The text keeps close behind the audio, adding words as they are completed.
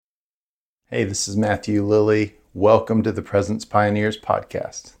Hey, this is Matthew Lilly. Welcome to the Presence Pioneers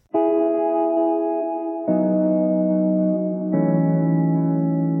podcast.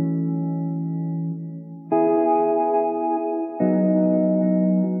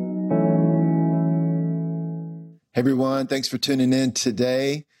 Hey everyone, thanks for tuning in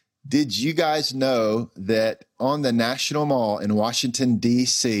today. Did you guys know that on the National Mall in Washington,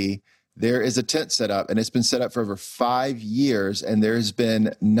 D.C., there is a tent set up, and it's been set up for over 5 years, and there's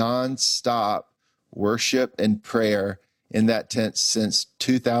been nonstop worship and prayer in that tent since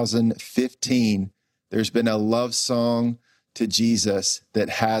 2015. There's been a love song to Jesus that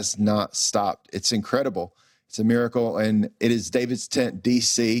has not stopped. It's incredible. It's a miracle, and it is David's Tent,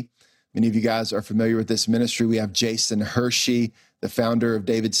 D.C. Many of you guys are familiar with this ministry. We have Jason Hershey, the founder of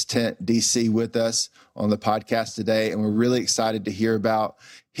David's Tent DC, with us on the podcast today. And we're really excited to hear about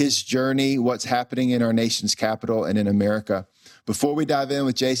his journey, what's happening in our nation's capital and in America. Before we dive in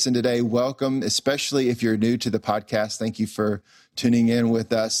with Jason today, welcome, especially if you're new to the podcast. Thank you for tuning in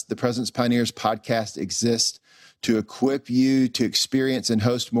with us. The Presence Pioneers podcast exists to equip you to experience and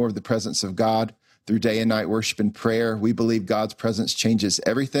host more of the presence of God through day and night worship and prayer. We believe God's presence changes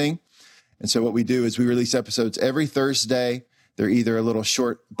everything. And so what we do is we release episodes every Thursday. They're either a little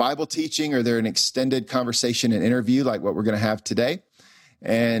short Bible teaching or they're an extended conversation and interview like what we're going to have today.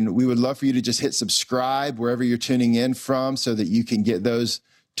 And we would love for you to just hit subscribe wherever you're tuning in from so that you can get those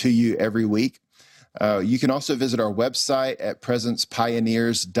to you every week. You can also visit our website at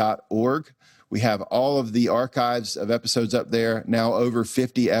presencepioneers.org. We have all of the archives of episodes up there, now over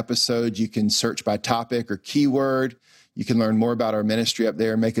 50 episodes. You can search by topic or keyword. You can learn more about our ministry up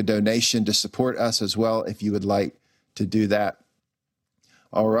there and make a donation to support us as well if you would like to do that.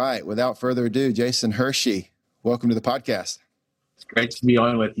 All right. Without further ado, Jason Hershey, welcome to the podcast. It's great to be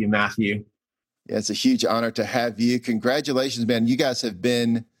on with you, Matthew. Yeah, it's a huge honor to have you. Congratulations, man. You guys have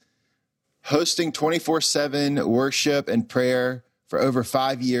been hosting 24/7 worship and prayer for over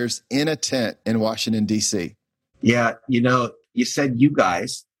 5 years in a tent in Washington, D.C. Yeah, you said you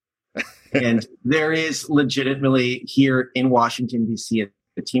guys. And there is legitimately here in Washington, D.C.,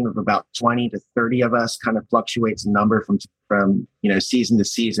 a team of about 20 to 30 of us, kind of fluctuates in number from season to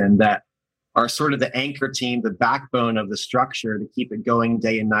season, that are sort of the anchor team, the backbone of the structure to keep it going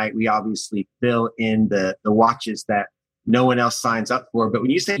day and night. We obviously fill in the watches that no one else signs up for. But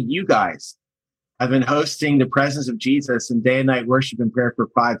when you say you guys have been hosting the presence of Jesus and day and night worship and prayer for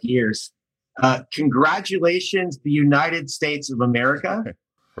 5 years, congratulations, the United States of America.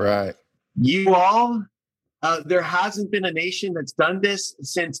 Right. You all, there hasn't been a nation that's done this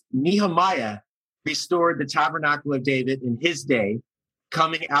since Nehemiah restored the tabernacle of David in his day,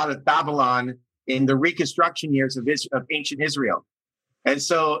 coming out of Babylon in the reconstruction years of ancient Israel. And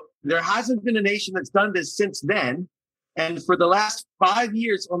so there hasn't been a nation that's done this since then. And for the last 5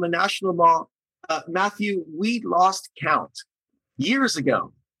 years on the National Mall, Matthew, we lost count years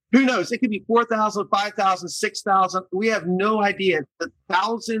ago. Who knows? It could be 4,000, 5,000, 6,000. We have no idea. The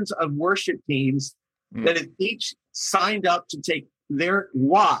thousands of worship teams that have each signed up to take their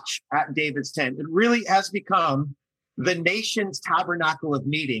watch at David's Tent. It really has become the nation's tabernacle of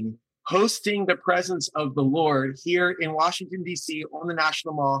meeting, hosting the presence of the Lord here in Washington, D.C. on the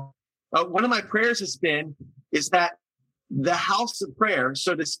National Mall. One of my prayers is that the house of prayer,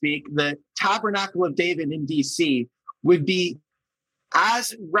 so to speak, the tabernacle of David in D.C. would be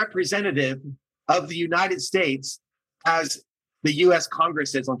as representative of the United States as the U.S.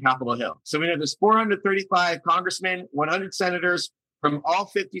 Congress is on Capitol Hill. So we know there's 435 congressmen, 100 senators from all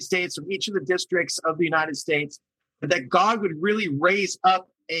 50 states, from each of the districts of the United States, that God would really raise up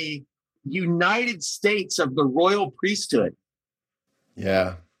a United States of the royal priesthood.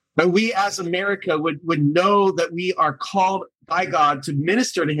 Yeah. But we as America would know that we are called by God to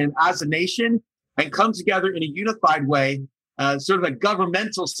minister to him as a nation and come together in a unified way, sort of a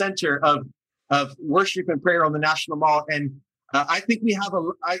governmental center of worship and prayer on the National Mall. And I think we have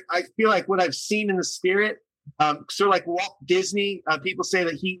I feel like what I've seen in the spirit, sort of like Walt Disney, people say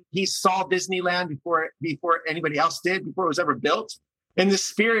that he saw Disneyland before anybody else did, before it was ever built. In the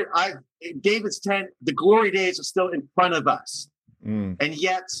spirit, David's Tent, the glory days are still in front of us. And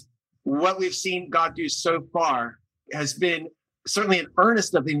yet what we've seen God do so far has been certainly an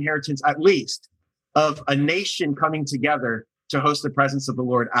earnest of the inheritance, at least, of a nation coming together to host the presence of the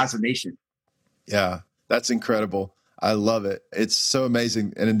Lord as a nation. Yeah, that's incredible. I love it. It's so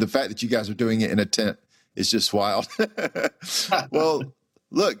amazing. And the fact that you guys are doing it in a tent is just wild. Well,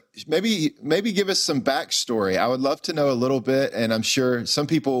 look, maybe give us some backstory. I would love to know a little bit, and I'm sure some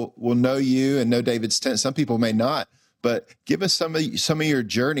people will know you and know David's Tent. Some people may not, but give us some of your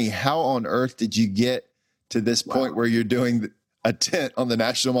journey. How on earth did you get to this point where you're doing a tent on the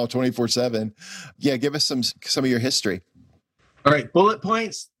National Mall 24/7. Yeah, give us some of your history. All right, bullet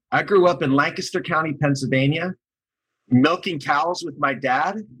points. I grew up in Lancaster County, Pennsylvania, milking cows with my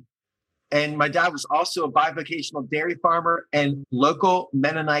dad. And my dad was also a bivocational dairy farmer and local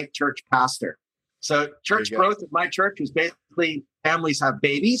Mennonite church pastor. So church growth at my church was basically families have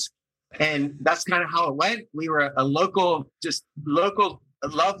babies. And that's kind of how it went. We were a local,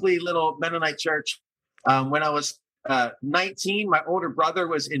 lovely little Mennonite church. When I was 19, my older brother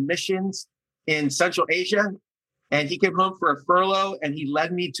was in missions in Central Asia. And he came home for a furlough and he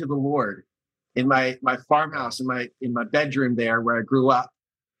led me to the Lord in my farmhouse, in my bedroom there where I grew up.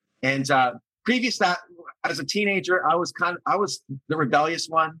 And previous to that, as a teenager, I was the rebellious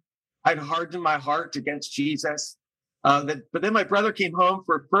one. I'd hardened my heart against Jesus. But then my brother came home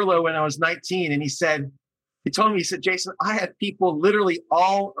for furlough when I was 19, and he said, Jason, I had people literally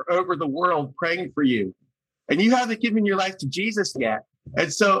all over the world praying for you, and you haven't given your life to Jesus yet.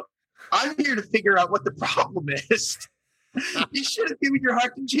 And so I'm here to figure out what the problem is. You should have given your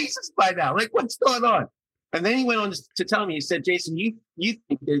heart to Jesus by now. Like, what's going on? And then he went on to tell me, he said, Jason, you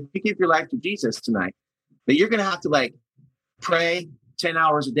think that if you give your life to Jesus tonight, that you're going to have to pray 10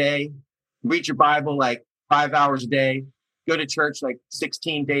 hours a day, read your Bible 5 hours a day, go to church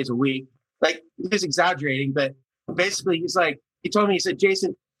 16 days a week. He was exaggerating, but basically he told me, he said,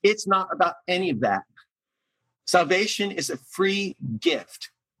 Jason, it's not about any of that. Salvation is a free gift.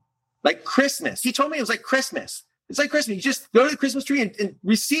 Like Christmas. He told me it was like Christmas. It's like Christmas. You just go to the Christmas tree and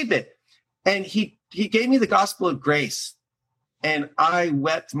receive it. And he gave me the gospel of grace. And I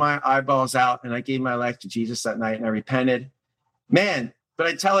wept my eyeballs out and I gave my life to Jesus that night and I repented. Man, but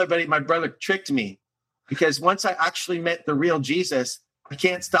I tell everybody, my brother tricked me, because once I actually met the real Jesus, I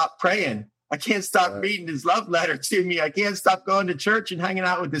can't stop praying. I can't stop reading his love letter to me. I can't stop going to church and hanging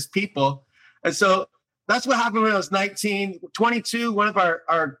out with his people. And so that's what happened when I was 19, 22. One of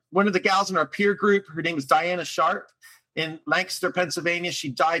the gals in our peer group, her name was Diana Sharp in Lancaster, Pennsylvania. She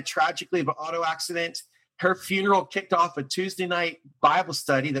died tragically of an auto accident. Her funeral kicked off a Tuesday night Bible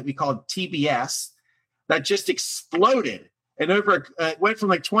study that we called TBS that just exploded. And it went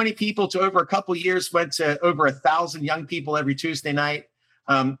from 20 people to over a couple years, went to over 1,000 young people every Tuesday night.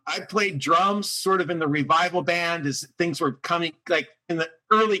 I played drums sort of in the revival band as things were coming, in the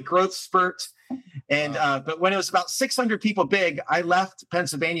early growth spurt. And but when it was about 600 people big, I left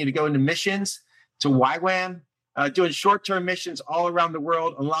Pennsylvania to go into missions to YWAM, doing short-term missions all around the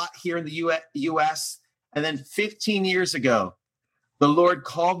world, a lot here in the U.S. And then 15 years ago, the Lord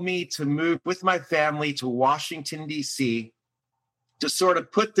called me to move with my family to Washington, D.C., to sort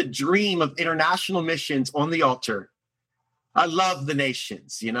of put the dream of international missions on the altar. I love the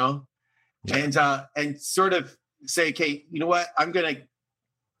nations, and sort of say, okay, you know what? I'm going to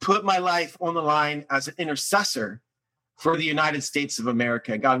put my life on the line as an intercessor for the United States of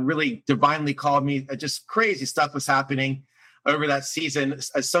America. God really divinely called me. Just crazy stuff was happening over that season.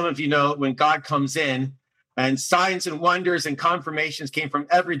 As some of you know, when God comes in, and signs and wonders and confirmations came from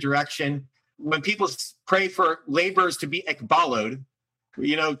every direction. When people pray for laborers to be ekbalod,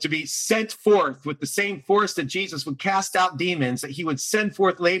 to be sent forth with the same force that Jesus would cast out demons, that he would send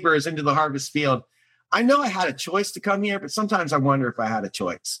forth laborers into the harvest field. I know I had a choice to come here, but sometimes I wonder if I had a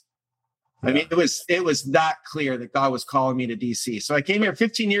choice. Yeah. I mean, it was that clear that God was calling me to DC. So I came here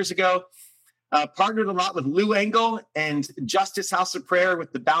 15 years ago, partnered a lot with Lou Engle and Justice House of Prayer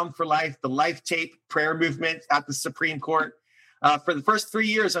with the Bound for Life, the Life Tape prayer movement at the Supreme Court. For the first 3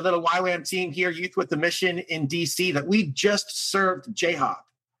 years, I led a YWAM team here, Youth with a Mission in DC, that we just served JHOP.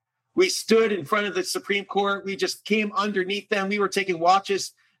 We stood in front of the Supreme Court. We just came underneath them. We were taking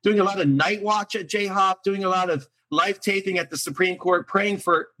watches, doing a lot of night watch at JHOP, doing a lot of life taping at the Supreme Court, praying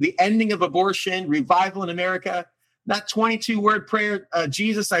for the ending of abortion, revival in America. That 22-word prayer,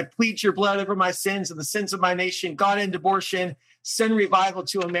 Jesus, I plead your blood over my sins and the sins of my nation. God, end abortion, send revival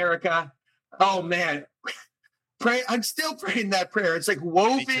to America. Oh, man. I'm still praying that prayer. It's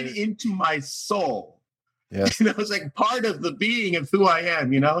woven into my soul. Yeah. It's part of the being of who I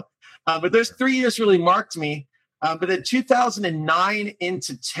am, But those 3 years really marked me. But in 2009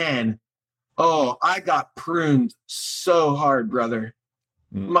 into 10, I got pruned so hard, brother.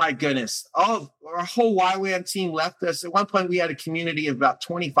 My goodness. Our whole YWAM team left us. At one point, we had a community of about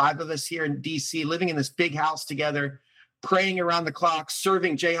 25 of us here in DC, living in this big house together, praying around the clock,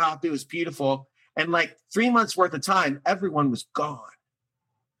 serving JHOP. It was beautiful. And 3 months worth of time, everyone was gone.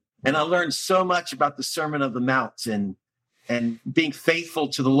 And I learned so much about the Sermon on the Mount and being faithful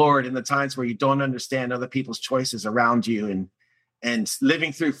to the Lord in the times where you don't understand other people's choices around you and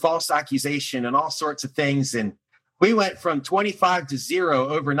living through false accusation and all sorts of things. And we went from 25 to 0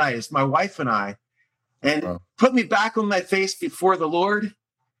 overnight. It's my wife and I. and put me back on my face before the Lord.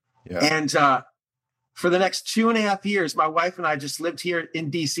 Yeah. And for the next 2.5 years, my wife and I just lived here in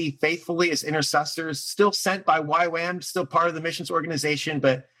DC faithfully as intercessors, still sent by YWAM, still part of the missions organization,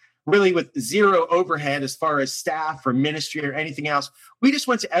 but really with zero overhead as far as staff or ministry or anything else. We just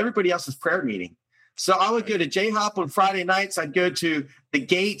went to everybody else's prayer meeting. So I would go to J-Hop on Friday nights. I'd go to the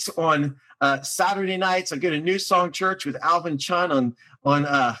Gates on Saturday nights. I'd go to New Song Church with Alvin Chun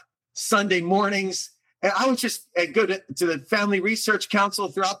on Sunday mornings. And I would just go to the Family Research Council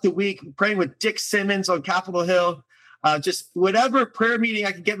throughout the week, praying with Dick Simmons on Capitol Hill. Just whatever prayer meeting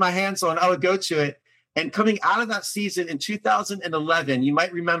I could get my hands on, I would go to it. And coming out of that season in 2011, you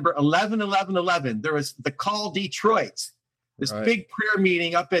might remember 11-11-11, there was the Call Detroit, this big prayer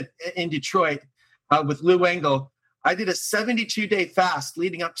meeting up in Detroit with Lou Engle. I did a 72-day fast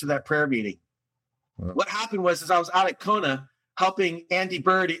leading up to that prayer meeting. Wow. What happened was I was out at Kona helping Andy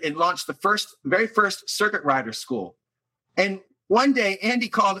Bird and launch the very first circuit rider school. And one day, Andy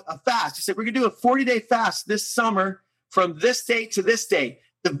called a fast. He said, we're going to do a 40-day fast this summer from this date to this date.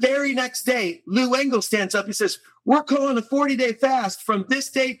 The very next day, Lou Engle stands up. He says, we're calling a 40-day fast from this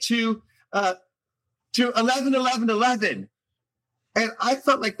date to 11-11-11. And I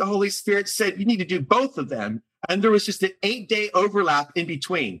felt like the Holy Spirit said, you need to do both of them. And there was just an 8-day overlap in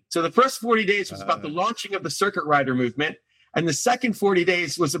between. So the first 40 days was about the launching of the circuit rider movement. And the second 40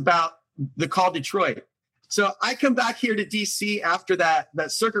 days was about the Call Detroit. So I come back here to DC after that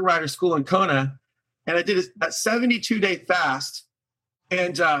circuit rider school in Kona. And I did a 72-day fast.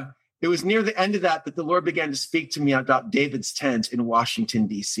 And it was near the end of that the Lord began to speak to me about David's tent in Washington,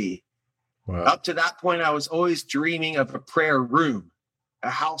 D.C. Wow. Up to that point, I was always dreaming of a prayer room, a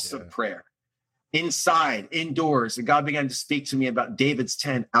house of prayer, inside, indoors. And God began to speak to me about David's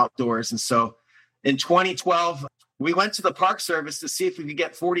tent outdoors. And so in 2012, we went to the Park Service to see if we could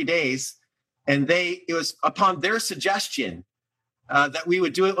get 40 days. And it was upon their suggestion that we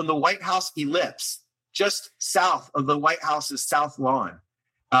would do it on the White House ellipse, just south of the White House's south lawn,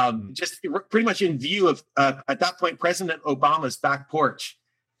 just pretty much in view of, at that point, President Obama's back porch.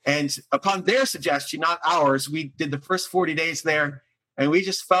 And upon their suggestion, not ours, we did the first 40 days there. And we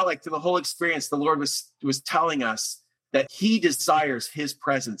just felt like through the whole experience, the Lord was telling us that he desires his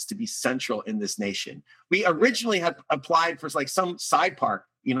presence to be central in this nation. We originally had applied for like some side park,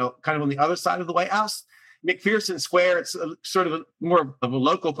 kind of on the other side of the White House, McPherson Square. It's sort of more of a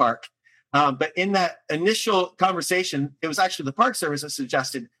local park. But in that initial conversation, it was actually the Park Service that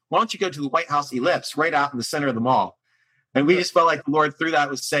suggested, why don't you go to the White House ellipse right out in the center of the mall? And we just felt like the Lord through that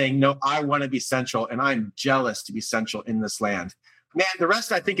was saying, no, I want to be central, and I'm jealous to be central in this land. Man, the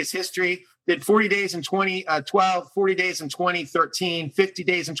rest I think is history. Did 40 days in 2012, 40 days in 2013, 50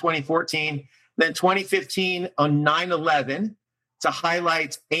 days in 2014, then 2015 on 9/11 to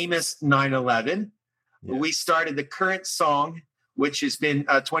highlight Amos 9/11. Yeah. We started the current song, which has been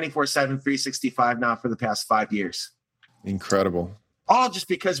 24/7, 365 now for the past 5 years. Incredible. All just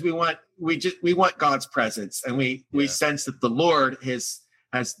because we want God's presence, and we sense that the Lord has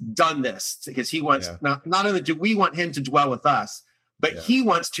done this because he wants, not only do we want him to dwell with us, but he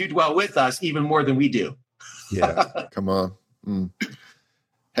wants to dwell with us even more than we do. Yeah. Come on.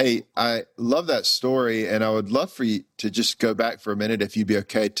 Hey, I love that story. And I would love for you to just go back for a minute, if you'd be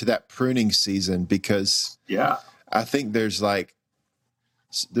okay, to that pruning season, because I think there's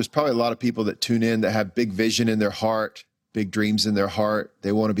probably a lot of people that tune in that have big vision in their heart, big dreams in their heart.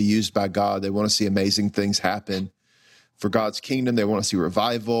 They want to be used by God. They want to see amazing things happen for God's kingdom. They want to see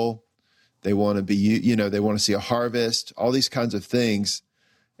revival. They want to be, they want to see a harvest, all these kinds of things.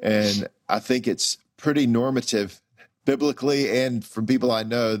 And I think it's pretty normative biblically and from people I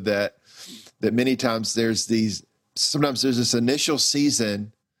know that many times sometimes there's this initial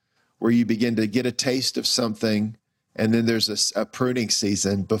season where you begin to get a taste of something, and then there's a pruning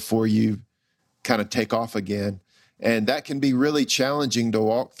season before you kind of take off again. And that can be really challenging to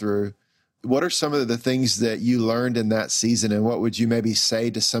walk through. What are some of the things that you learned in that season, and what would you maybe say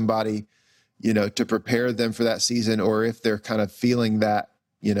to somebody, to prepare them for that season, or if they're kind of feeling that,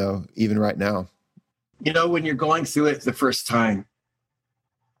 even right now? When you're going through it the first time,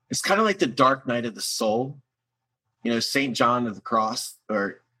 it's kind of like the dark night of the soul, St. John of the Cross,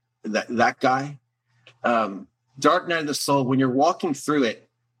 or that guy. Dark night of the soul, when you're walking through it,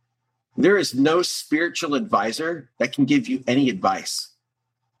 there is no spiritual advisor that can give you any advice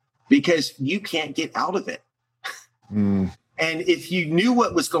because you can't get out of it. And if you knew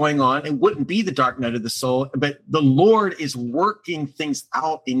what was going on, it wouldn't be the dark night of the soul, but the Lord is working things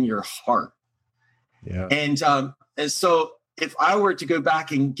out in your heart. Yeah. And so if I were to go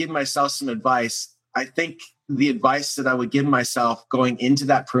back and give myself some advice, I think the advice that I would give myself going into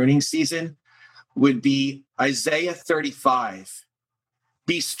that pruning season would be Isaiah 35.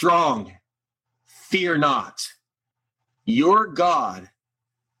 Be strong, fear not. Your God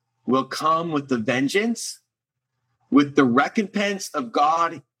will come with the vengeance, with the recompense of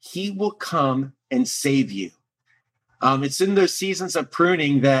God. He will come and save you. It's in those seasons of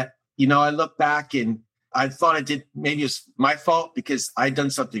pruning that, I look back and I thought maybe it was my fault because I'd done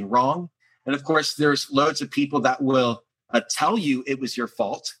something wrong. And of course, there's loads of people that will tell you it was your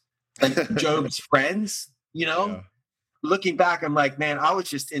fault, like Job's friends, Yeah. Looking back, I'm like, man, I was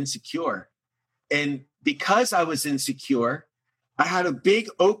just insecure. And because I was insecure, I had a big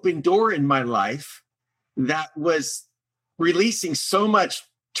open door in my life that was releasing so much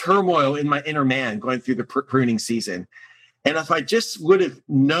turmoil in my inner man going through the pruning season. And if I just would have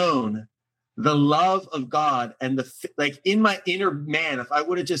known the love of God and in my inner man, if I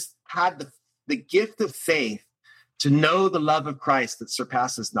would have just had the gift of faith to know the love of Christ that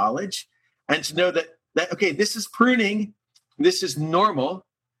surpasses knowledge, and to know that okay, this is pruning, this is normal,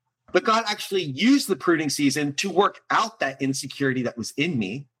 but God actually used the pruning season to work out that insecurity that was in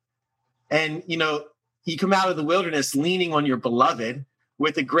me. And, you come out of the wilderness leaning on your beloved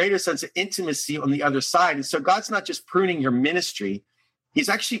with a greater sense of intimacy on the other side. And so God's not just pruning your ministry, he's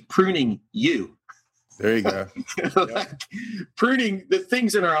actually pruning you. There you go. Pruning the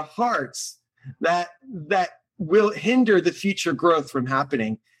things in our hearts that will hinder the future growth from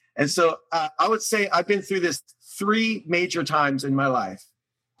happening. And so I would say I've been through this 3 major times in my life.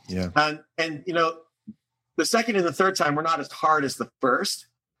 Yeah. And the second and the third time were not as hard as the first,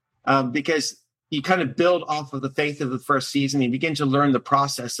 because you kind of build off of the faith of the first season. You begin to learn the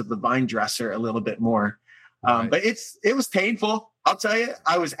process of the vine dresser a little bit more. Right. But it was painful. I'll tell you,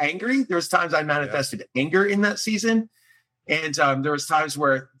 I was angry. There was times I manifested anger in that season. And there was times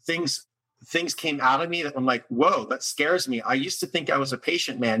where things came out of me that I'm like, whoa, that scares me. I used to think I was a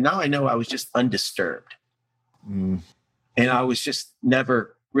patient man. Now I know I was just undisturbed. And I was just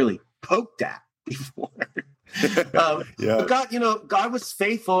never really poked at before. But God was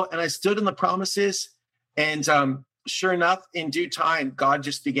faithful, and I stood in the promises. And sure enough, in due time, God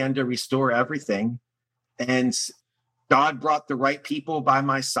just began to restore everything. And God brought the right people by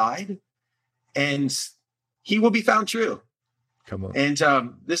my side, and he will be found true. Come on. And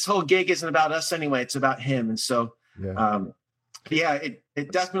this whole gig isn't about us anyway. It's about him. And so,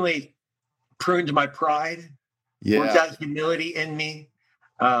 it definitely pruned my pride, worked out humility in me.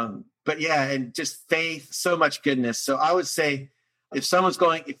 And just faith, so much goodness. So I would say if someone's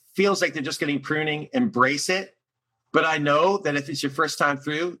it feels like they're just getting pruning, embrace it. But I know that if it's your first time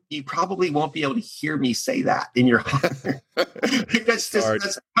through, you probably won't be able to hear me say that in your heart. that's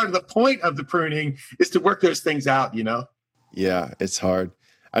part of the point of the pruning, is to work those things out, Yeah, it's hard.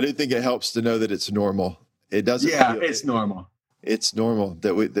 I do think it helps to know that it's normal. It doesn't. Yeah, it's normal. It's normal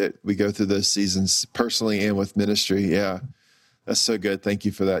that we go through those seasons personally and with ministry. Yeah, that's so good. Thank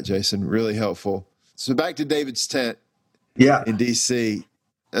you for that, Jason. Really helpful. So back to David's tent. Yeah, in DC.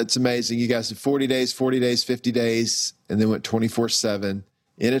 That's amazing. You guys did 40 days, 50 days, and then went 24/7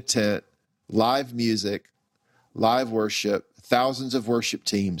 in a tent, live music, live worship, thousands of worship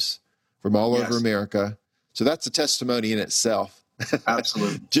teams from all over America. So that's a testimony in itself.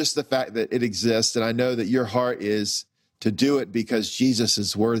 Absolutely. Just the fact that it exists. And I know that your heart is to do it because Jesus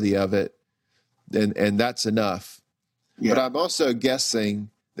is worthy of it. And that's enough. Yeah. But I'm also guessing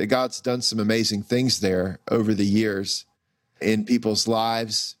that God's done some amazing things there over the years in people's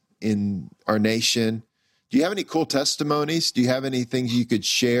lives, in our nation. Do you have any cool testimonies? Do you have any things you could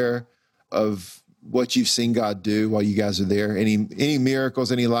share of what you've seen God do while you guys are there? Any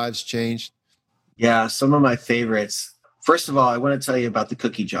miracles, any lives changed? Yeah, some of my favorites. First of all, I want to tell you about the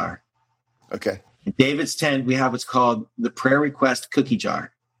cookie jar. Okay. In David's tent, we have what's called the prayer request cookie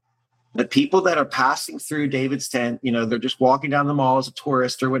jar. The people that are passing through David's tent, they're just walking down the mall as a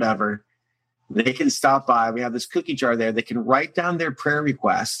tourist or whatever, they can stop by. We have this cookie jar there. They can write down their prayer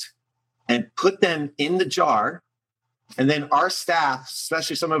request and put them in the jar. And then our staff,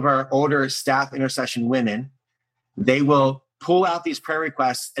 especially some of our older staff intercession women, they will pull out these prayer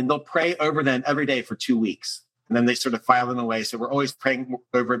requests and they'll pray over them every day for 2 weeks. And then they sort of file them away. So we're always praying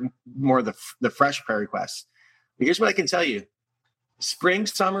over more of the fresh prayer requests. But here's what I can tell you. Spring,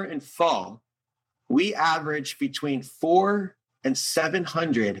 summer, and fall, we average between 400 and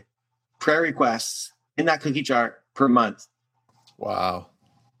 700 prayer requests in that cookie jar per month. Wow.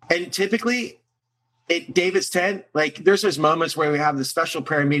 And typically at David's tent, there's those moments where we have the special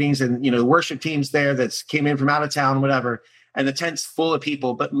prayer meetings and, worship teams there that came in from out of town, whatever, and the tent's full of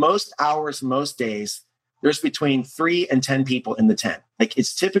people. But most hours, most days, there's between 3 and 10 people in the tent.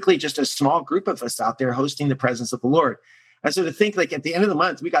 It's typically just a small group of us out there hosting the presence of the Lord. And so to think like at the end of the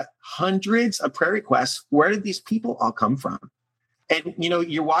month, we got hundreds of prayer requests. Where did these people all come from? And,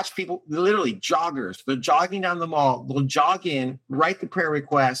 you watch people, literally joggers, they're jogging down the mall. They'll jog in, write the prayer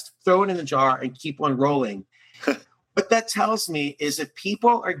request, throw it in the jar and keep on rolling. What that tells me is if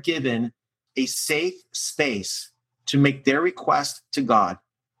people are given a safe space to make their request to God,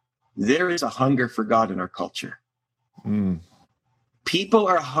 there is a hunger for God in our culture. People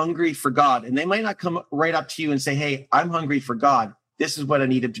are hungry for God, and they might not come right up to you and say, hey, I'm hungry for God. This is what I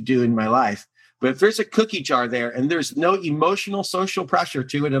needed to do in my life. But if there's a cookie jar there and there's no emotional, social pressure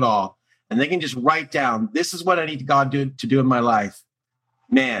to it at all, and they can just write down, this is what I need God to do in my life,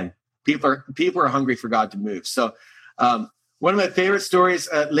 man, people are hungry for God to move. So one of my favorite stories,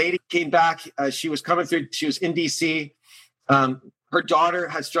 a lady came back. She was coming through. She was in DC. Her daughter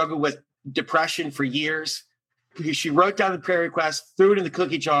had struggled with depression for years. She wrote down the prayer request, threw it in the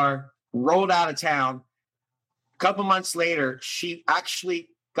cookie jar, rolled out of town. A couple months later, she actually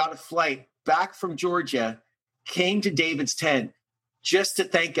got a flight back from Georgia, came to David's tent just to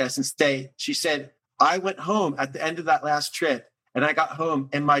thank us and stay. She said, I went home at the end of that last trip and I got home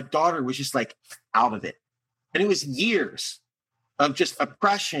and my daughter was just like out of it. And it was years of just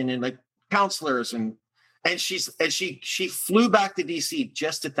oppression and like counselors and she flew back to DC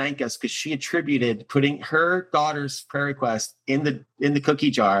just to thank us because she attributed putting her daughter's prayer request in the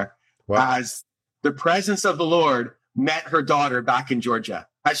cookie jar as the presence of the Lord met her daughter back in Georgia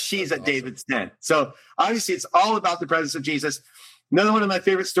as she's at David's tent. So obviously it's all about the presence of Jesus. Another one of my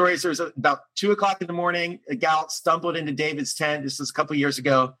favorite stories, there was about 2:00 in the morning, a gal stumbled into David's tent. This was a couple of years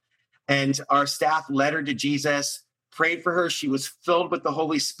ago. And our staff led her to Jesus, prayed for her. She was filled with the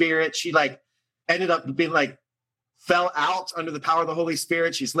Holy Spirit. She ended up being fell out under the power of the Holy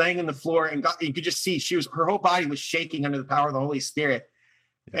Spirit. She's laying on the floor and you could just see her whole body was shaking under the power of the Holy Spirit.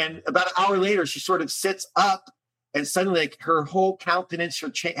 And about an hour later, she sort of sits up and suddenly her whole countenance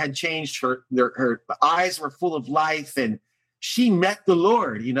had changed. Her eyes were full of life and she met the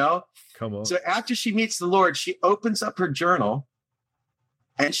Lord, Come on. So after she meets the Lord, she opens up her journal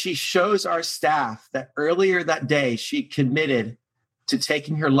and she shows our staff that earlier that day, she committed to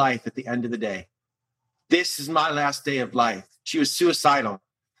taking her life at the end of the day. This is my last day of life. She was suicidal.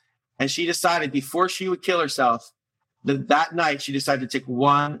 And she decided before she would kill herself, that night, she decided to take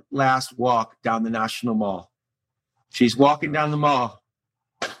one last walk down the National Mall. She's walking down the mall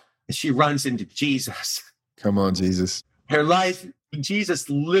and she runs into Jesus. Come on, Jesus. Her life, Jesus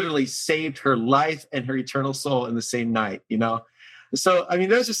literally saved her life and her eternal soul in the same night, So,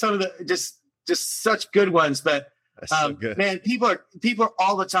 those are some of the just such good ones. But So good. man, people are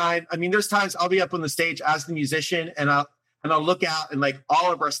all the time. There's times I'll be up on the stage as the musician and I'll look out and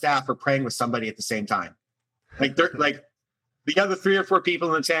all of our staff are praying with somebody at the same time. They're the other 3 or 4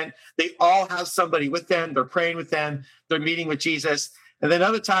 people in the tent, they all have somebody with them. They're praying with them. They're meeting with Jesus. And then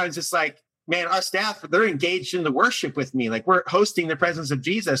other times it's man, our staff, they're engaged in the worship with me. We're hosting the presence of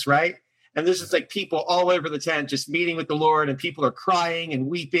Jesus, right? And there's just people all over the tent just meeting with the Lord and people are crying and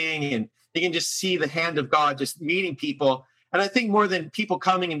weeping and you can just see the hand of God just meeting people. And I think more than people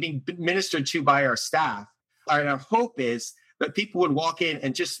coming and being ministered to by our staff, our hope is that people would walk in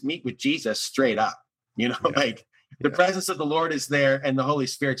and just meet with Jesus straight up, the presence of the Lord is there and the Holy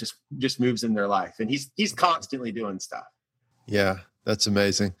Spirit just moves in their life. And he's constantly doing stuff. Yeah, that's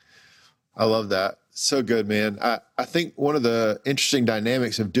amazing. I love that. So good, man. I think one of the interesting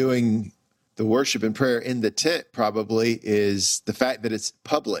dynamics of doing the worship and prayer in the tent probably is the fact that it's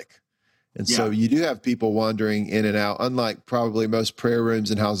public. And so you do have people wandering in and out, unlike probably most prayer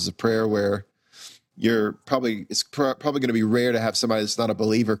rooms and houses of prayer where it's probably going to be rare to have somebody that's not a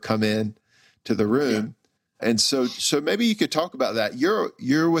believer come in to the room. Yeah. And so maybe you could talk about that.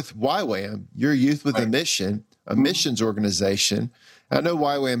 You're with YWAM, you're Youth with a Mission, a missions organization. I know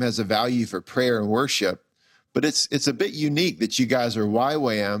YWAM has a value for prayer and worship, but it's a bit unique that you guys are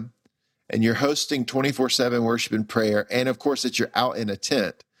YWAM and you're hosting 24/7 worship and prayer. And of course that you're out in a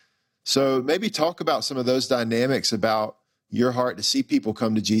tent. So maybe talk about some of those dynamics about your heart to see people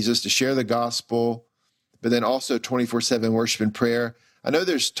come to Jesus, to share the gospel, but then also 24/7 worship and prayer. I know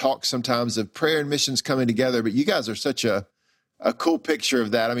there's talk sometimes of prayer and missions coming together, but you guys are such a cool picture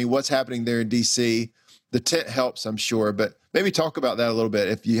of that. What's happening there in DC, the tent helps, I'm sure, but maybe talk about that a little bit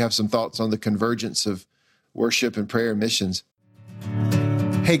if you have some thoughts on the convergence of worship and prayer and missions.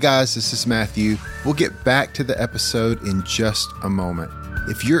 Hey guys, this is Matthew. We'll get back to the episode in just a moment.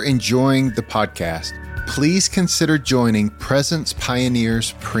 If you're enjoying the podcast, please consider joining Presence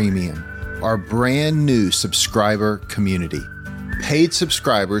Pioneers Premium, our brand new subscriber community. Paid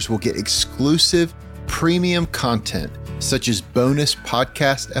subscribers will get exclusive premium content such as bonus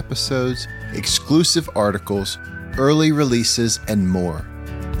podcast episodes, exclusive articles, early releases, and more.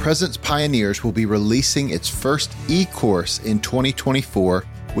 Presence Pioneers will be releasing its first e-course in 2024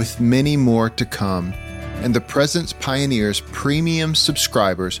 with many more to come. And the Presence Pioneers premium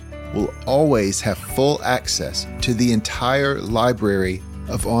subscribers will always have full access to the entire library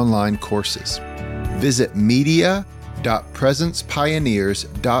of online courses. Visit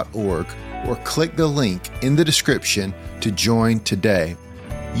media.presencepioneers.org or click the link in the description to join today.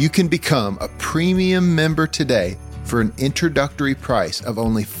 You can become a premium member today for an introductory price of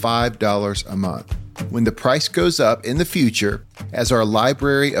only $5 a month. When the price goes up in the future, as our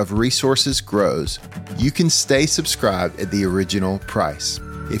library of resources grows, you can stay subscribed at the original price.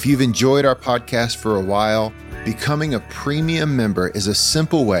 If you've enjoyed our podcast for a while, becoming a premium member is a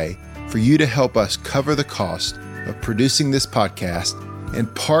simple way for you to help us cover the cost of producing this podcast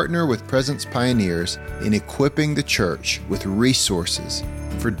and partner with Presence Pioneers in equipping the church with resources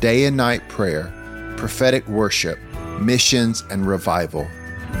for day and night prayer, prophetic worship, missions, and revival.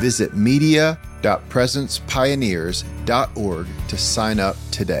 Visit media.presencepioneers.org to sign up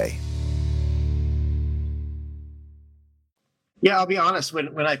today. Yeah, I'll be honest.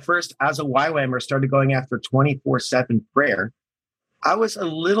 When I first, as a YWAMer, started going after 24/7 prayer, I was a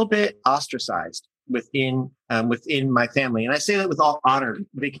little bit ostracized within my family. And I say that with all honor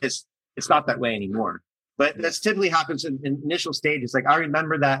because it's not that way anymore. But that's typically happens in initial stages. Like I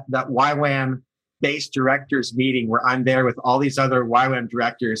remember that YWAM base directors meeting where I'm there with all these other YWAM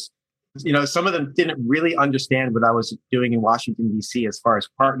directors. You know, some of them didn't really understand what I was doing in Washington, D.C. as far as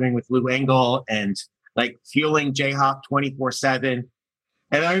partnering with Lou Engle and like fueling J-Hop 24/7.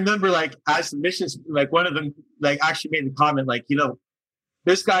 And I remember like as the missions, like one of them like actually made the comment like, you know,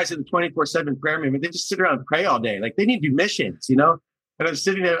 this guy's in the 24/7 prayer movement. They just sit around and pray all day. Like they need to do missions, you know? And I'm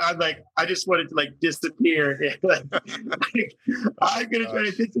sitting there, I'm like, I just wanted to like disappear. I'm going to try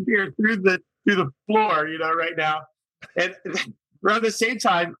to disappear through the floor, you know, right now. And around the same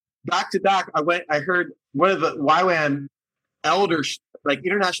time, back to back, I heard one of the YWAM elders, like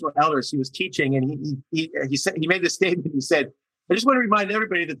international elders, he was teaching, and he said, he made this statement. He said, I just want to remind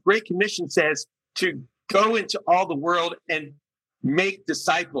everybody that the Great Commission says to go into all the world and make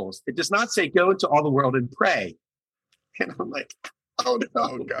disciples. It does not say go into all the world and pray. And I'm like, oh no.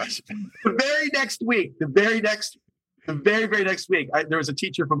 Oh gosh. The very next week, the very next week, there was a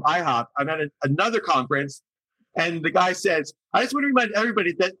teacher from IHOP. I'm at another conference, and the guy says, I just want to remind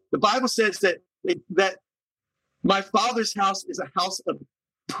everybody that the Bible says that my Father's house is a house of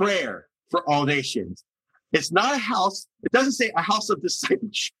prayer for all nations. It's not a house. It doesn't say a house of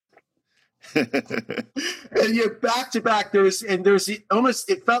discipleship. And you're back to back.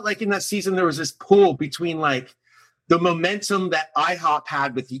 It felt like in that season, there was this pull between like the momentum that IHOP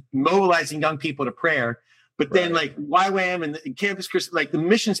had with mobilizing young people to prayer. But then like YWAM and the Campus Christian, like the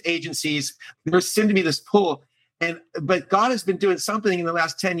missions agencies, there seemed to be this pull. But God has been doing something in the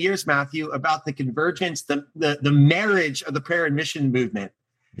last 10 years, Matthew, about the convergence, the marriage of the prayer and mission movement.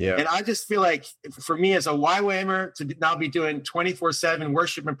 Yeah. And I just feel like for me as a YWAMer to now be doing 24/7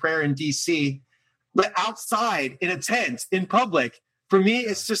 worship and prayer in DC, but outside in a tent in public, for me,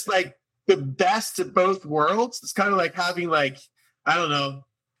 it's just like the best of both worlds. It's kind of like having like, I don't know,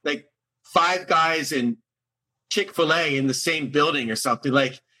 like Five Guys and Chick-fil-A in the same building or something.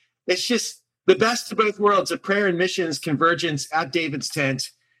 Like it's just the best of both worlds of prayer and missions convergence at David's tent.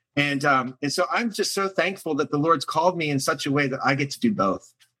 And so I'm just so thankful that the Lord's called me in such a way that I get to do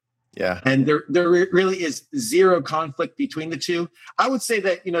both. Yeah. And there really is zero conflict between the two. I would say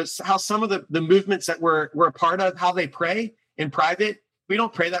that, you know, how some of the movements that we're a part of, how they pray in private, we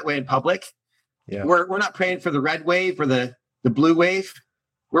don't pray that way in public. Yeah. We're not praying for the red wave or the blue wave.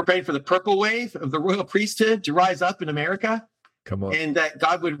 We're praying for the purple wave of the royal priesthood to rise up in America. Come on. And that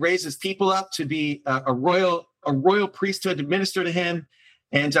God would raise his people up to be a royal priesthood to minister to him.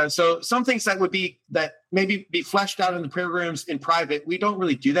 And so some things that maybe be fleshed out in the prayer rooms in private, we don't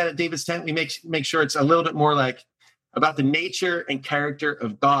really do that at David's tent. We make sure it's a little bit more like about the nature and character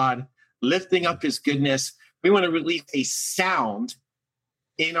of God, lifting up his goodness. We want to release a sound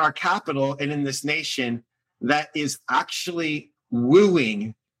in our capital and in this nation that is actually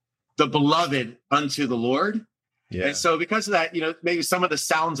wooing the beloved unto the Lord. Yeah. And so because of that, you know, maybe some of the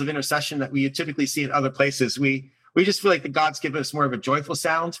sounds of intercession that we typically see in other places, we just feel like that God's given us more of a joyful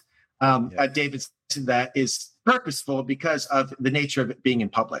sound at David's that is purposeful because of the nature of it being in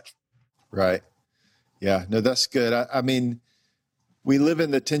public. Right. Yeah. No, that's good. I mean, we live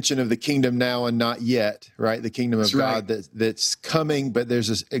in the tension of the kingdom now and not yet, right? The kingdom of God that's coming, but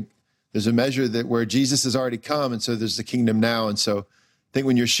there's a measure that where Jesus has already come, and so there's the kingdom now. And so I think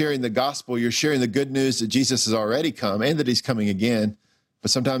when you're sharing the gospel, you're sharing the good news that Jesus has already come and that he's coming again.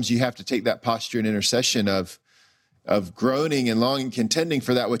 But sometimes you have to take that posture and intercession of, of groaning and longing, contending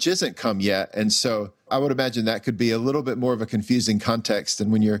for that which isn't come yet. And so I would imagine that could be a little bit more of a confusing context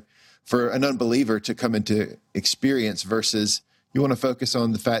than when you're for an unbeliever to come into experience versus you want to focus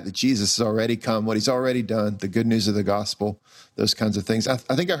on the fact that Jesus has already come, what he's already done, the good news of the gospel, those kinds of things. I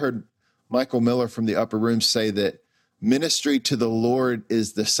think I heard Michael Miller from the Upper Room say that ministry to the Lord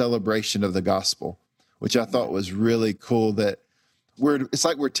is the celebration of the gospel, which I thought was really cool, that it's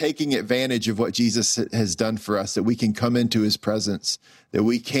like we're taking advantage of what Jesus has done for us, that we can come into his presence, that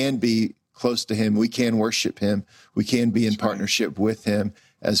we can be close to him, we can worship him, we can be in partnership with him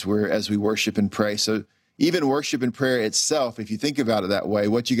as we worship and pray. So even worship and prayer itself, if you think about it that way,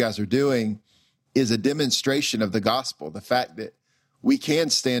 what you guys are doing is a demonstration of the gospel. The fact that we can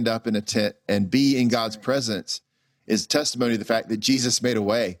stand up in a tent and be in God's presence is testimony to the fact that Jesus made a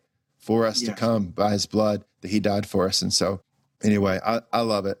way for us to come by his blood, that he died for us. And so anyway, I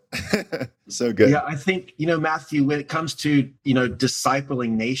love it. So good. Yeah, I think, Matthew, when it comes to,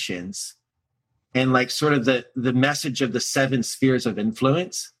 discipling nations and like sort of the message of the 7 spheres of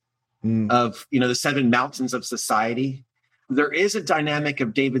influence of, the 7 mountains of society, there is a dynamic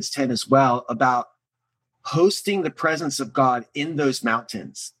of David's tent as well about hosting the presence of God in those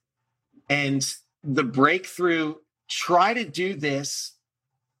mountains. And the breakthrough, try to do David's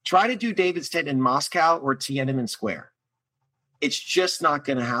tent in Moscow or Tiananmen Square. It's just not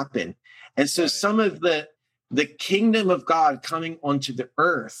going to happen. And so some of the kingdom of God coming onto the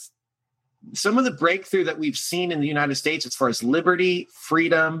earth, some of the breakthrough that we've seen in the United States as far as liberty,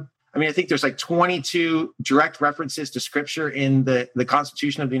 freedom. I mean, I think there's like 22 direct references to scripture in the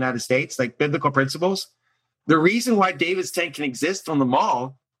Constitution of the United States, like biblical principles. The reason why David's tent can exist on the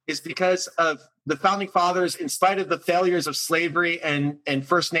mall is because of the founding fathers, in spite of the failures of slavery and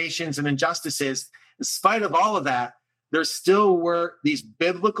First Nations and injustices, in spite of all of that, there still were these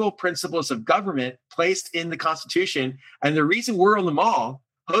biblical principles of government placed in the Constitution. And the reason we're on the mall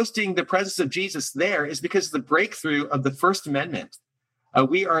hosting the presence of Jesus there is because of the breakthrough of the First Amendment.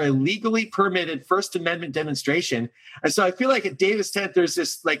 We are a legally permitted First Amendment demonstration. And so I feel like at David's tent, there's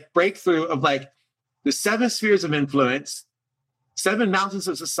this like breakthrough of like the 7 spheres of influence, 7 mountains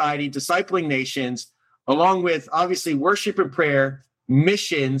of society, discipling nations, along with obviously worship and prayer,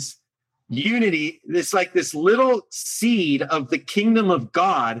 missions, unity. It's like this little seed of the kingdom of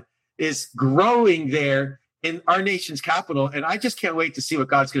God is growing there in our nation's capital. And I just can't wait to see what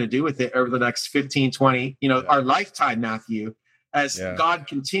God's going to do with it over the next 15, 20, our lifetime, Matthew, as God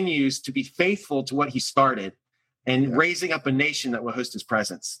continues to be faithful to what he started and raising up a nation that will host his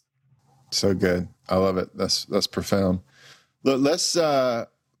presence. So good. I love it. That's profound. Look, let's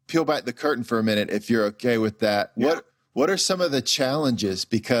peel back the curtain for a minute, if you're okay with that. Yeah. What are some of the challenges?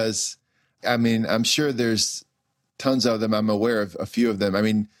 Because, I mean, I'm sure there's tons of them. I'm aware of a few of them. I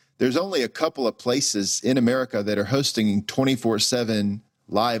mean, there's only a couple of places in America that are hosting 24/7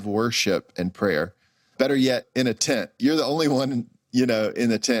 live worship and prayer. Better yet, in a tent. You're the only one, in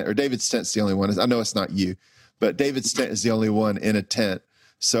the tent, or David's tent's the only one. I know it's not you, but David's tent is the only one in a tent.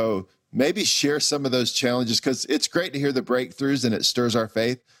 So maybe share some of those challenges, because it's great to hear the breakthroughs and it stirs our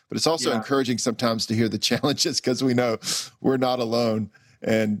faith, but it's also encouraging sometimes to hear the challenges, because we know we're not alone.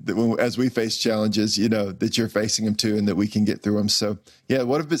 And as we face challenges, that you're facing them too, and that we can get through them. So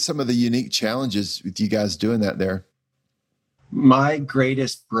what have been some of the unique challenges with you guys doing that there? My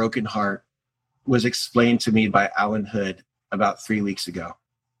greatest broken heart was explained to me by Alan Hood about 3 weeks ago.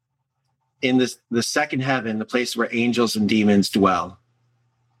 In the second heaven, the place where angels and demons dwell,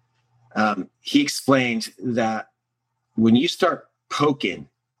 he explained that when you start poking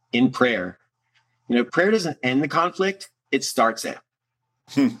in prayer, prayer doesn't end the conflict, it starts it.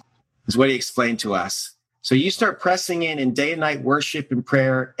 Is what he explained to us. So you start pressing in day and night worship and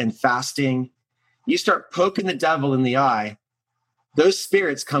prayer and fasting, you start poking the devil in the eye, those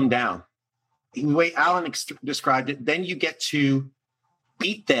spirits come down. The way Alan described it, then you get to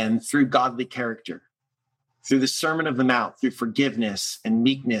beat them through godly character, through the Sermon of the Mount, through forgiveness and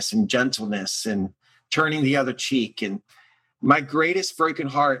meekness and gentleness and turning the other cheek. And my greatest broken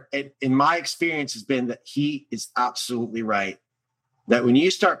heart, in my experience, has been that he is absolutely right. That when you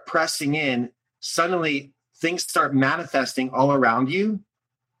start pressing in, suddenly things start manifesting all around you.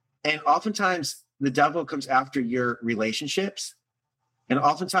 And oftentimes the devil comes after your relationships. And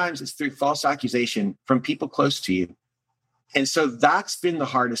oftentimes it's through false accusation from people close to you. And so that's been the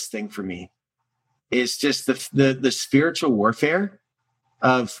hardest thing for me, is just the spiritual warfare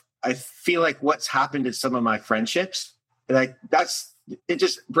of, I feel like what's happened in some of my friendships, it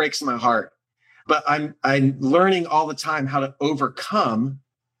just breaks my heart. But I'm learning all the time how to overcome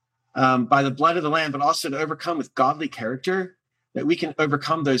by the blood of the Lamb, but also to overcome with godly character, that we can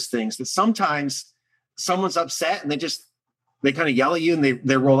overcome those things. That sometimes someone's upset and they kind of yell at you and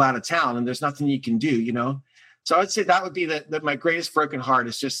they roll out of town and there's nothing you can do. So I would say that would be my greatest broken heart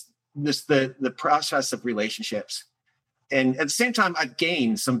is just the process of relationships. And at the same time, I've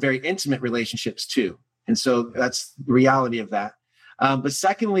gained some very intimate relationships too. And so that's the reality of that. But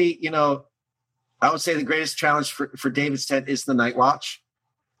secondly, I would say the greatest challenge for David's Tent is the night watch.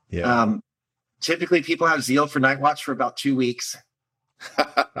 Yeah. Typically people have zeal for night watch for about 2 weeks.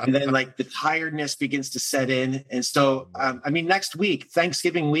 And then like the tiredness begins to set in. And so, next week,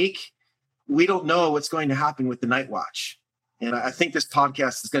 Thanksgiving week, we don't know what's going to happen with the night watch. And I think this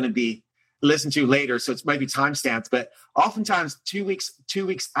podcast is going to be listened to later. So it might be timestamped, but oftentimes 2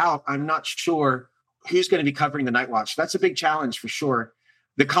 weeks out, I'm not sure who's going to be covering the night watch. That's a big challenge for sure.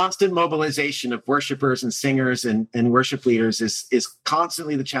 The constant mobilization of worshipers and singers and worship leaders is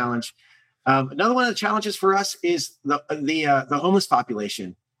constantly the challenge. Another one of the challenges for us is the homeless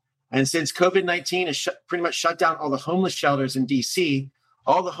population. And since COVID-19 has pretty much shut down all the homeless shelters in DC,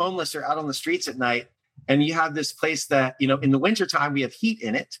 all the homeless are out on the streets at night. And you have this place that, in the wintertime, we have heat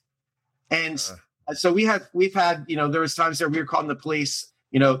in it. And so we've had, there was times that we were calling the police,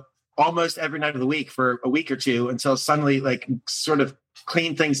 almost every night of the week for a week or two until suddenly like sort of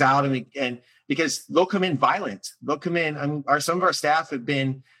clean things out. And because they'll come in violent, some of our staff have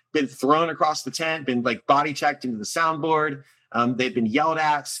been thrown across the tent, been like body checked into the soundboard. They've been yelled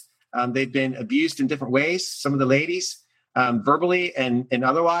at. They've been abused in different ways. Some of the ladies, verbally and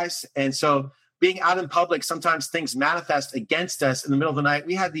otherwise. And so being out in public, sometimes things manifest against us in the middle of the night.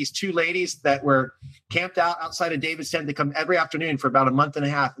 We had these 2 ladies that were camped out outside of David's Tent. They come every afternoon for about a month and a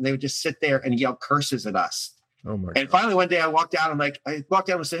half, and they would just sit there and yell curses at us. Oh my! And finally, one day I walked out. I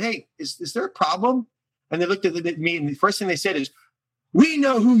walked out and said, "Hey, is there a problem?" And they looked at me, and the first thing they said is, "We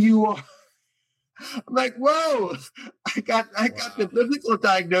know who you are." I'm like, "Whoa! I got the biblical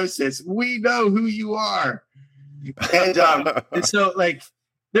diagnosis. We know who you are." And so, like,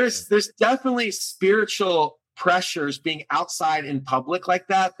 there's definitely spiritual pressures being outside in public like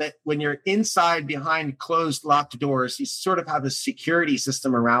that. That when you're inside behind closed, locked doors, you sort of have a security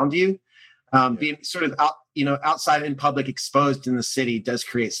system around you. Being sort of outside in public, exposed in the city, does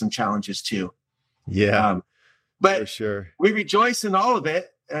create some challenges too. Yeah, but for sure, we rejoice in all of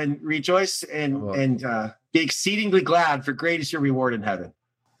it, and rejoice and be exceedingly glad. For great is your reward in heaven.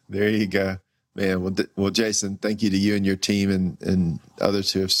 There you go, man. Well, Jason, thank you to you and your team and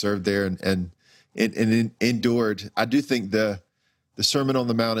others who have served there and endured. I do think the Sermon on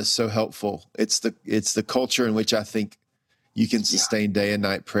the Mount is so helpful. It's the culture in which I think you can sustain day and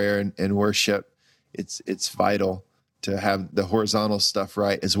night prayer and worship. It's vital to have the horizontal stuff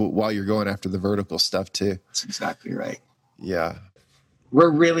right while you're going after the vertical stuff too. That's exactly right. Yeah.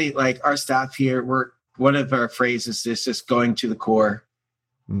 We're really like our staff here. One of our phrases is just going to the core.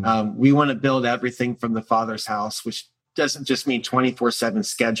 We want to build everything from the Father's house, which doesn't just mean 24/7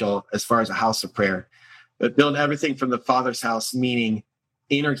 schedule as far as a house of prayer, but build everything from the Father's house, meaning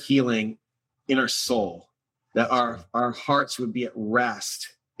inner healing, inner soul, that our hearts would be at rest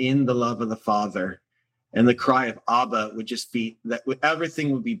in the love of the Father. And the cry of Abba would just be that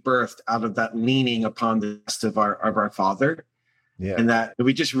everything would be birthed out of that leaning upon the rest of our Father. Yeah. And that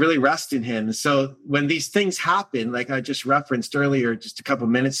we just really rest in him. So when these things happen, like I just referenced earlier, just a couple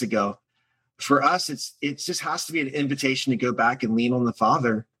minutes ago, for us, it just has to be an invitation to go back and lean on the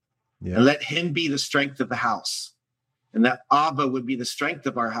Father and let him be the strength of the house. And that Abba would be the strength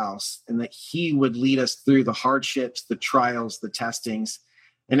of our house, and that he would lead us through the hardships, the trials, the testings.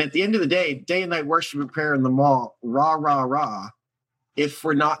 And at the end of the day and night worship and prayer in the mall, rah, rah, rah, if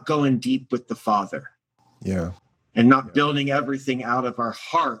we're not going deep with the Father. Yeah. And not building everything out of our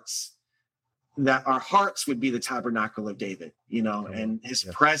hearts, that our hearts would be the tabernacle of David, and his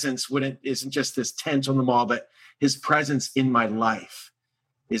presence isn't just this tent on the mall, but his presence in my life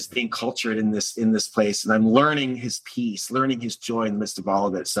is being cultured in this place. And I'm learning his peace, learning his joy in the midst of all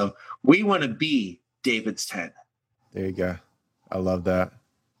of it. So we want to be David's tent. There you go. I love that.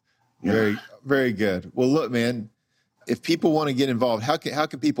 Yeah. Very, very good. Well, look, man, if people want to get involved, how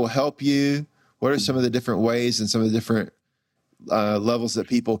can people help you? What are some of the different ways and some of the different levels that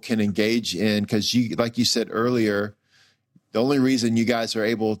people can engage in? Because like you said earlier, the only reason you guys are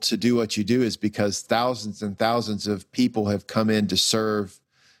able to do what you do is because thousands and thousands of people have come in to serve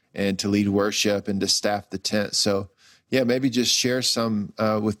and to lead worship and to staff the tent. So yeah, maybe just share some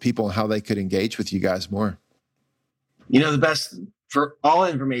with people how they could engage with you guys more. The best for all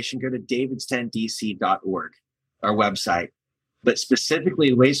information, go to davidstentdc.org, our website. But specifically,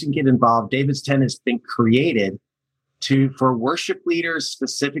 the ways you can get involved, David's Tent has been created for worship leaders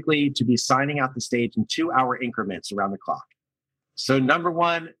specifically to be signing out the stage in 2-hour increments around the clock. So number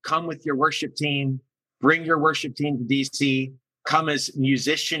one, come with your worship team. bring your worship team to DC, come as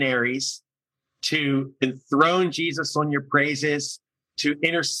musicianaries to enthrone Jesus on your praises, to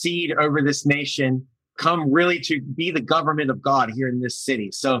intercede over this nation, come really to be the government of God here in this city.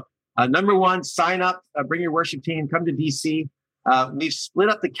 So number one, sign up, bring your worship team, come to DC. We've split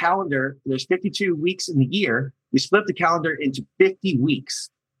up the calendar. There's 52 weeks in the year. We split the calendar into 50 weeks.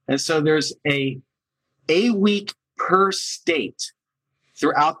 And so there's a week per state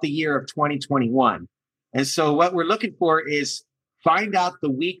throughout the year of 2021. And so what we're looking for is find out the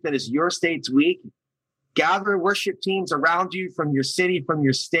week that is your state's week, gather worship teams around you from your city, from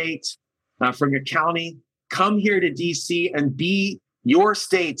your state, from your county, come here to DC and be your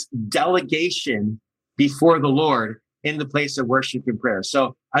state's delegation before the Lord in the place of worship and prayer.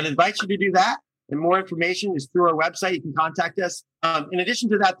 So I'd invite you to do that. And more information is through our website. You can contact us. In addition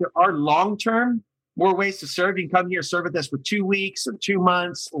to that, there are long-term more ways to serve. You can come here, serve with us for 2 weeks or 2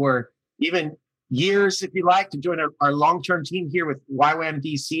 months or even years if you like, to join our long-term team here with YWAM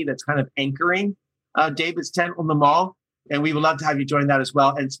DC that's kind of anchoring David's tent on the mall. And we would love to have you join that as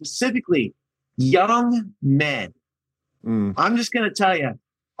well. And specifically, young men. I'm just going to tell you,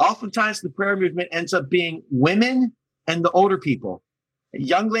 oftentimes the prayer movement ends up being women and the older people,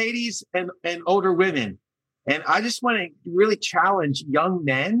 young ladies and older women. And I just want to really challenge young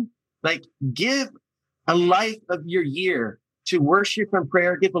men, like give a life of your year to worship and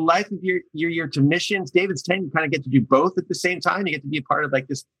prayer, give a life of your year to missions. David's tent, you kind of get to do both at the same time. You get to be a part of like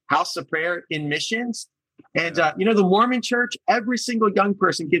this house of prayer in missions. And, the Mormon church, every single young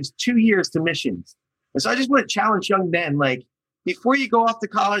person gives 2 years to missions. And so I just want to challenge young men, like before you go off to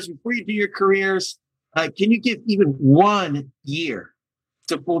college, before you do your careers, can you give even 1 year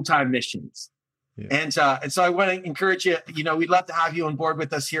to full-time missions? Yeah. And so I want to encourage you, we'd love to have you on board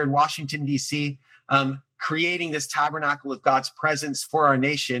with us here in Washington, D.C., creating this tabernacle of God's presence for our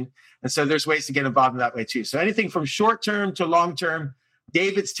nation. And so there's ways to get involved in that way too. So anything from short-term to long-term,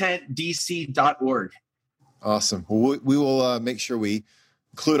 davidstentdc.org. Awesome. Well, we will make sure we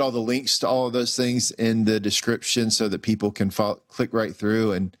include all the links to all of those things in the description so that people can click right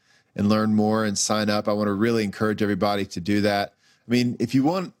through and learn more and sign up. I want to really encourage everybody to do that. I mean, if you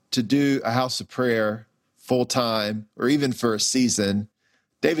want to do a house of prayer full time or even for a season,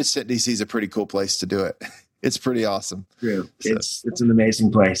 David's Tent DC is a pretty cool place to do it. It's pretty awesome. True. So, it's an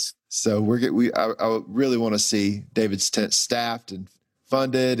amazing place. So I really want to see David's Tent staffed and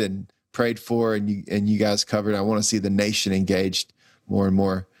funded and prayed for and you guys covered. I want to see the nation engaged more and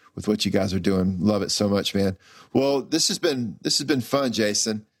more with what you guys are doing. Love it so much, man. Well, this has been fun,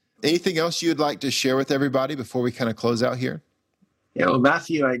 Jason. Anything else you'd like to share with everybody before we kind of close out here? Yeah, well,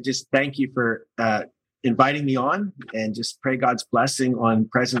 Matthew, I just thank you for inviting me on and just pray God's blessing on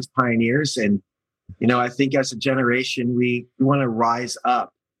Presence Pioneers. And, I think as a generation, we want to rise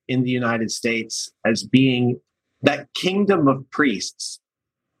up in the United States as being that kingdom of priests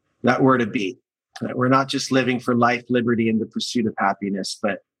that we're to be. That we're not just living for life, liberty, and the pursuit of happiness,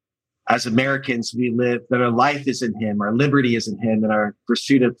 but as Americans, we live that our life is in Him, our liberty is in Him, and our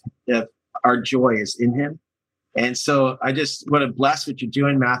pursuit of our joy is in Him. And so I just want to bless what you're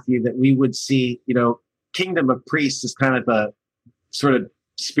doing, Matthew, that we would see, kingdom of priests is kind of a sort of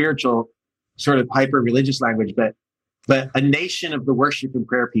spiritual, sort of hyper-religious language, but a nation of the worship and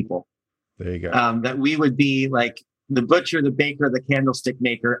prayer people. There you go. That we would be like the butcher, the baker, the candlestick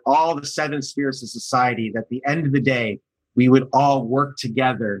maker, all the 7 spheres of society, that at the end of the day, we would all work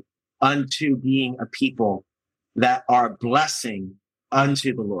together unto being a people that are blessing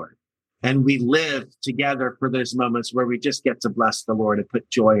unto the Lord. And we live together for those moments where we just get to bless the Lord and put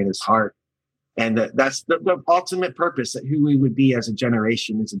joy in His heart. And that's the ultimate purpose, that who we would be as a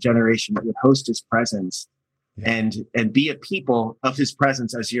generation that would host His presence and be a people of His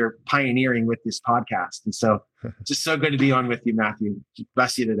presence as you're pioneering with this podcast. And so just so good to be on with you, Matthew.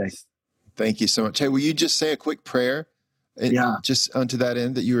 Bless you today. Thank you so much. Hey, will you just say a quick prayer? Just unto that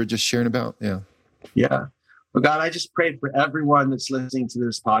end that you were just sharing about? Yeah. Well, God, I just pray for everyone that's listening to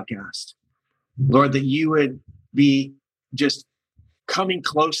this podcast, Lord, that you would be just coming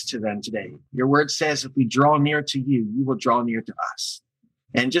close to them today. Your word says, if we draw near to you, you will draw near to us.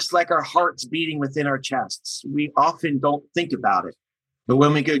 And just like our hearts beating within our chests, we often don't think about it. But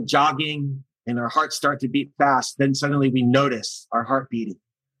when we go jogging and our hearts start to beat fast, then suddenly we notice our heart beating.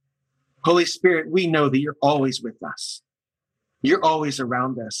 Holy Spirit, we know that you're always with us. You're always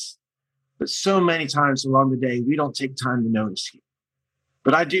around us. But so many times along the day, we don't take time to notice you.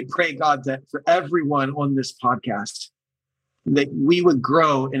 But I do pray, God, that for everyone on this podcast, that we would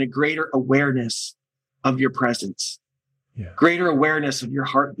grow in a greater awareness of your presence, greater awareness of your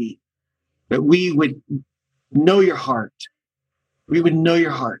heartbeat, that we would know your heart. We would know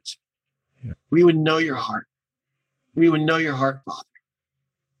your heart we would know your heart. We would know your heart, Father.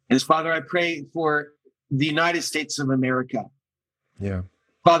 And Father, I pray for the United States of America. Yeah.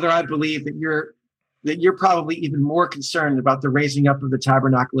 Father, I believe that you're probably even more concerned about the raising up of the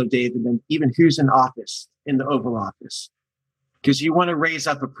tabernacle of David than even who's in office in the Oval Office, because you want to raise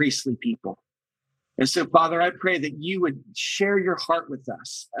up a priestly people. And so, Father, I pray that you would share your heart with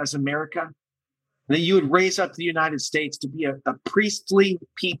us as America, that you would raise up the United States to be a priestly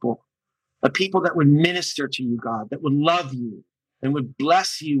people, a people that would minister to you, God, that would love you and would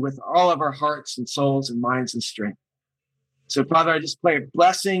bless you with all of our hearts and souls and minds and strength. So, Father, I just pray a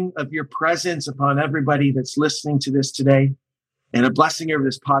blessing of your presence upon everybody that's listening to this today, and a blessing over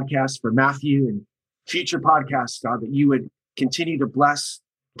this podcast for Matthew and future podcasts, God, that you would continue to bless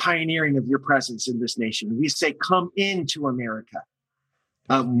pioneering of your presence in this nation. We say, come into America.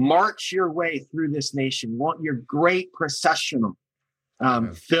 March your way through this nation. Want your great processional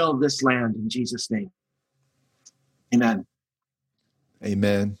fill this land in Jesus' name. Amen.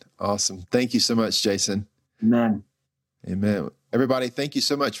 Amen. Awesome. Thank you so much, Jason. Amen. Amen. Everybody, thank you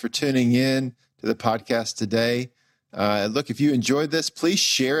so much for tuning in to the podcast today. Look, if you enjoyed this, please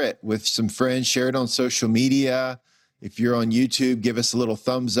share it with some friends. Share it on social media. If you're on YouTube, give us a little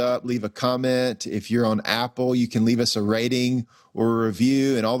thumbs up, leave a comment. If you're on Apple, you can leave us a rating or a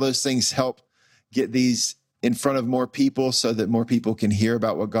review, and all those things help get these in front of more people so that more people can hear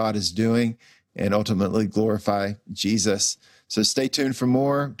about what God is doing and ultimately glorify Jesus. So stay tuned for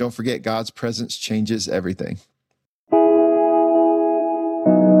more. Don't forget, God's presence changes everything.